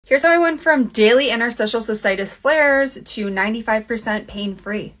Here's how I went from daily interstitial cystitis flares to 95%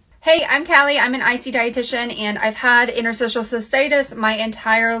 pain-free. Hey, I'm Callie. I'm an IC dietitian and I've had interstitial cystitis my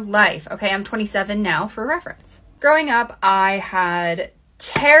entire life. Okay, I'm 27 now for reference. Growing up, I had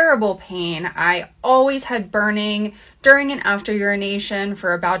terrible pain. I always had burning during and after urination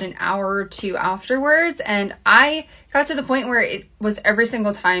for about an hour or two afterwards. And I got to the point where it was every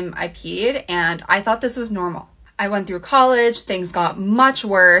single time I peed and I thought this was normal. I went through college, things got much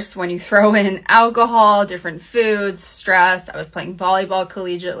worse when you throw in alcohol, different foods, stress. I was playing volleyball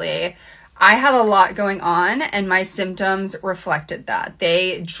collegiately. I had a lot going on and my symptoms reflected that.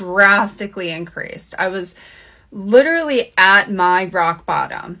 They drastically increased. I was literally at my rock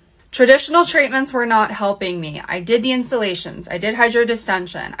bottom. Traditional treatments were not helping me. I did the instillations, I did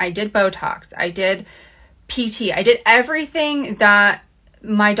hydrodistension, I did Botox, I did PT, I did everything that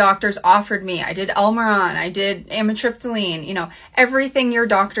my doctors offered me. I did Elmeron, I did amitriptyline, everything your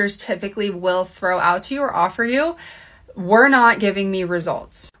doctors typically will throw out to you or offer you were not giving me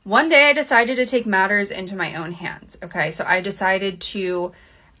results. One day I decided to take matters into my own hands. Okay, so I decided to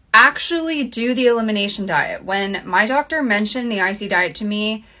actually do the elimination diet. When my doctor mentioned the IC diet to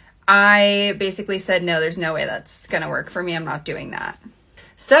me, I basically said, no, there's no way that's gonna work for me. I'm not doing that.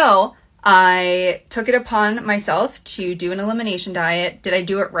 So I took it upon myself to do an elimination diet. Did I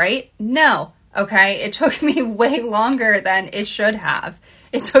do it right? No. Okay. It took me way longer than it should have.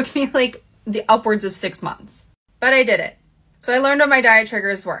 It took me like the upwards of 6 months, but I did it. So I learned what my diet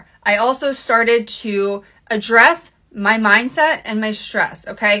triggers were. I also started to address my mindset and my stress.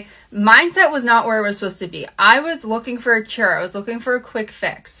 Okay. Mindset was not where it was supposed to be. I was looking for a cure. I was looking for a quick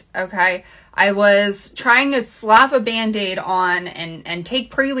fix. Okay. I was trying to slap a Band-Aid on and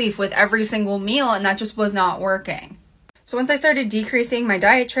take pre-leaf with every single meal, and that just was not working. So once I started decreasing my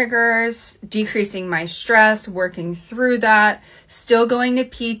diet triggers, decreasing my stress, working through that, still going to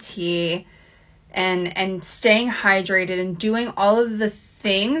PT, and staying hydrated and doing all of the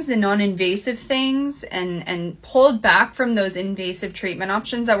things, the non-invasive things, and pulled back from those invasive treatment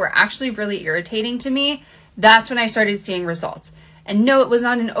options that were actually really irritating to me, that's when I started seeing results. And no, it was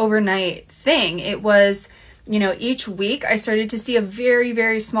not an overnight thing. It was, each week I started to see a very,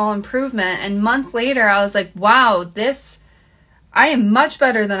 very small improvement. And months later, I was like, wow, I am much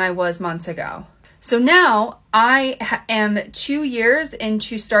better than I was months ago. So now I am 2 years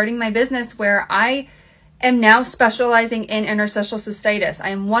into starting my business where I am now specializing in interstitial cystitis. I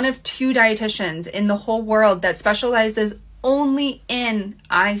am one of 2 dietitians in the whole world that specializes only in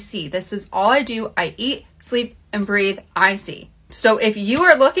IC. This is all I do. I eat, sleep, and breathe IC. So if you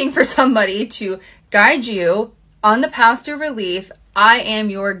are looking for somebody to guide you on the path to relief, I am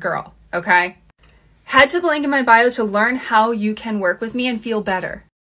your girl, okay? Head to the link in my bio to learn how you can work with me and feel better.